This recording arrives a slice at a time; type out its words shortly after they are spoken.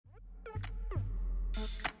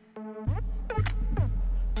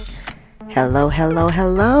Hello, hello,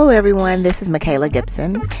 hello, everyone. This is Michaela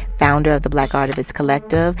Gibson, founder of the Black Artivist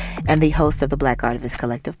Collective and the host of the Black Artivist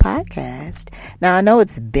Collective podcast. Now, I know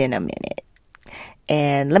it's been a minute,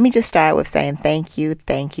 and let me just start with saying thank you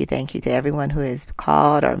to everyone who has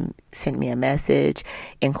called or sent me a message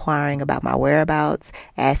inquiring about my whereabouts,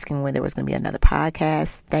 asking when there was going to be another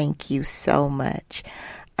podcast. Thank you so much.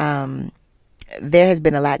 There has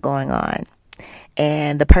been a lot going on.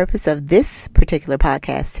 And the purpose of this particular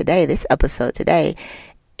podcast today, this episode today,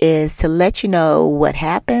 is to let you know what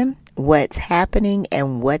happened, what's happening,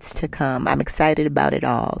 and what's to come. I'm excited about it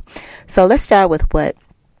all. So let's start with what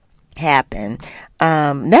happened.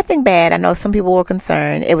 Nothing bad. I know some people were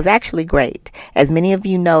concerned. It was actually great. As many of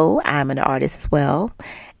you know, I'm an artist as well.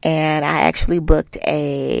 And I actually booked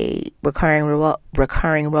a recurring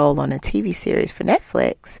role on a TV series for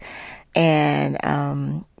Netflix. And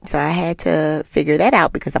so I had to figure that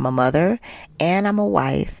out because I'm a mother and I'm a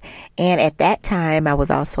wife. And at that time, I was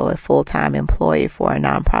also a full-time employee for a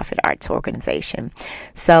nonprofit arts organization.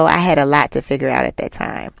 So I had a lot to figure out at that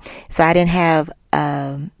time. So I didn't have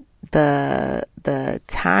the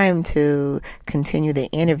time to continue the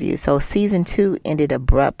interview. So season 2 ended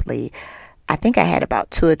abruptly. I think I had about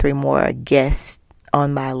 2 or 3 more guests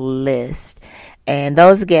on my list. And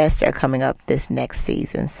those guests are coming up this next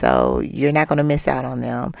season. So you're not going to miss out on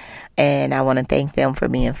them. And I want to thank them for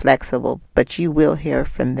being flexible. But you will hear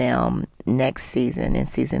from them next season in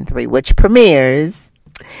season 3, which premieres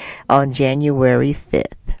on January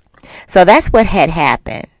 5th. So that's what had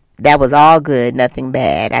happened. That was all good, nothing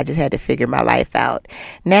bad. I just had to figure my life out.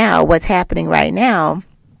 Now, what's happening right now?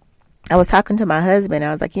 I was talking to my husband.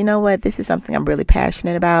 I was like, you know what? This is something I'm really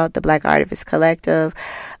passionate about, the Black Artivist Collective.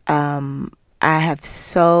 I have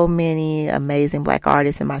so many amazing Black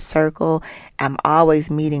artists in my circle. I'm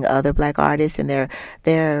always meeting other Black artists, and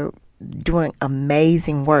they're doing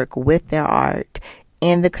amazing work with their art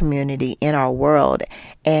in the community, in our world.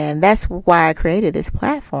 And that's why I created this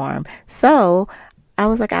platform. So I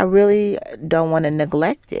was like, I really don't want to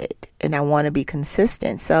neglect it, and I want to be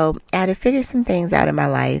consistent. So I had to figure some things out in my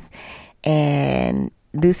life and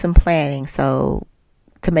do some planning. So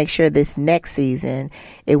to make sure this next season,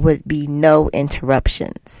 it would be no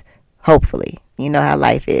interruptions. Hopefully, you know how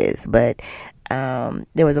life is. But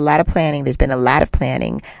there was a lot of planning. There's been a lot of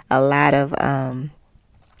planning, a lot of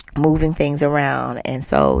moving things around. And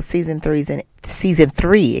so season 3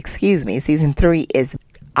 is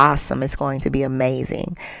awesome. It's going to be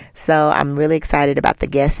amazing. So I'm really excited about the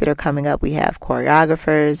guests that are coming up. We have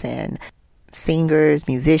choreographers and singers,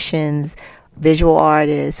 musicians, visual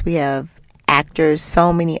artists. We have actors,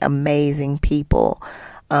 so many amazing people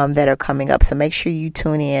that are coming up. So make sure you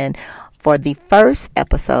tune in for the first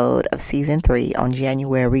episode of season 3 on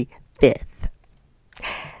January 5th.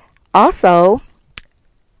 Also,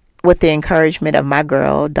 with the encouragement of my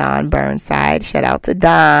girl, Dawn Burnside. Shout out to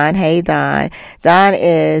Dawn. Hey, Dawn. Dawn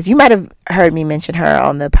is, you might have heard me mention her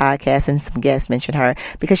on the podcast, and some guests mention her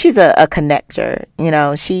because she's a connector. You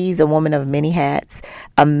know, she's a woman of many hats,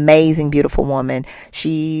 amazing, beautiful woman.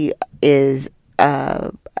 She is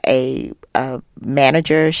a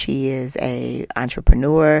manager. She is a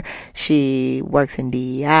entrepreneur. She works in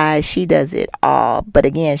DEI. She does it all. But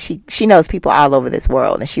again, she knows people all over this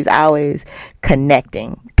world, and she's always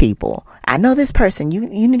connecting people. I know this person. You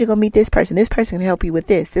need to go meet this person. This person can help you with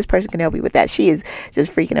this. This person can help you with that. She is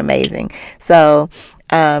just freaking amazing. So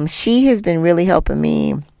she has been really helping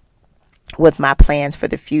me with my plans for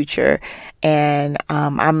the future, and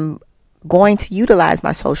I'm going to utilize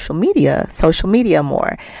my social media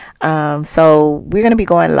more. So we're going to be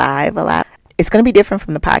going live a lot. It's going to be different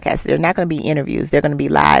from the podcast. They're not going to be interviews. They're going to be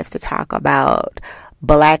lives to talk about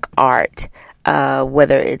Black art,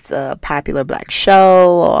 whether it's a popular Black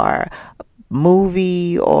show or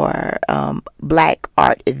movie or Black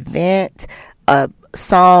art event,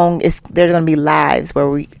 song. There's going to be lives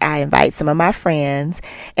where I invite some of my friends,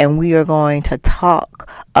 and we are going to talk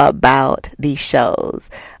about these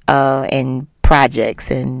shows and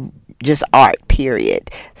projects and just art,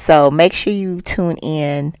 period. So make sure you tune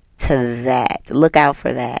in to that. Look out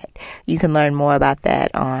for that. You can learn more about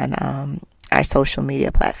that on our social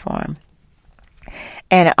media platform.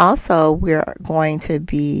 And also, we're going to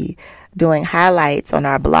be doing highlights on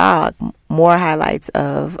our blog, more highlights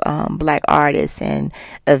of Black artists and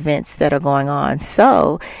events that are going on.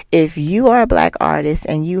 So if you are a Black artist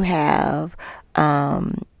and you have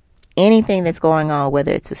anything that's going on,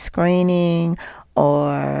 whether it's a screening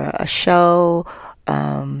or a show,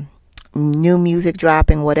 new music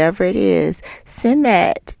dropping, whatever it is, send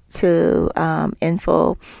that to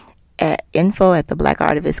info at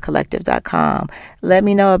theblackartivistcollective.com. Let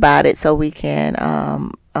me know about it so we can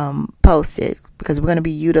posted, because we're going to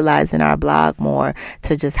be utilizing our blog more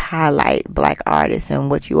to just highlight Black artists and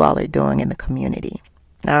what you all are doing in the community.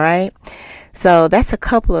 All right. So that's a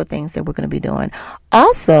couple of things that we're going to be doing.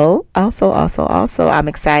 Also, I'm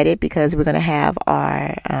excited because we're going to have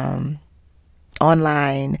our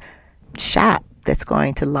online shop that's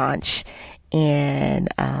going to launch in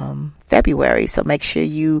February. So make sure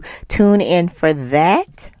you tune in for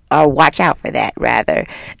that, or watch out for that rather.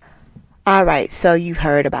 All right, so you've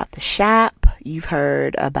heard about the shop, you've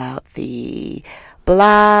heard about the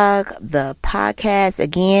blog, the podcast.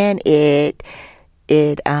 Again, it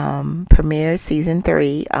premieres season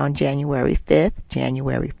 3 on January 5th.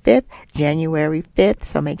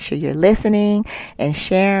 So make sure you're listening and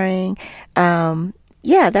sharing.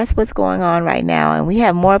 That's what's going on right now. And we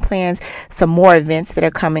have more plans, some more events that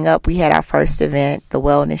are coming up. We had our first event, the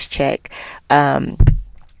Wellness Check,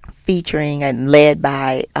 featuring and led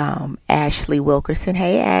by Ashley Wilkerson.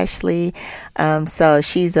 Hey, Ashley. So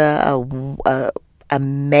she's a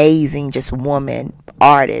amazing just woman,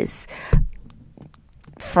 artist,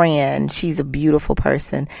 friend. She's a beautiful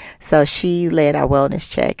person. So she led our wellness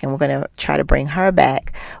check, and we're going to try to bring her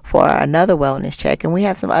back for another wellness check. And we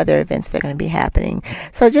have some other events that are going to be happening.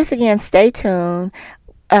 So just again, stay tuned.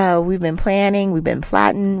 We've been planning, we've been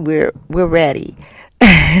plotting, we're ready.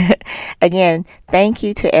 Again, thank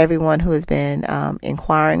you to everyone who has been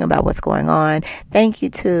inquiring about what's going on. Thank you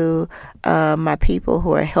to my people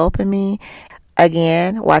who are helping me.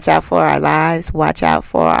 Again, watch out for our lives. Watch out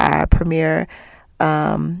for our premiere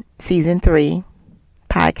season 3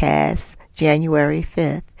 podcast, January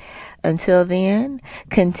 5th. Until then,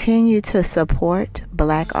 continue to support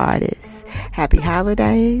Black artists. Happy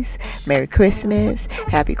holidays, Merry Christmas,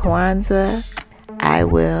 Happy Kwanzaa. I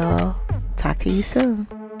will talk to you soon.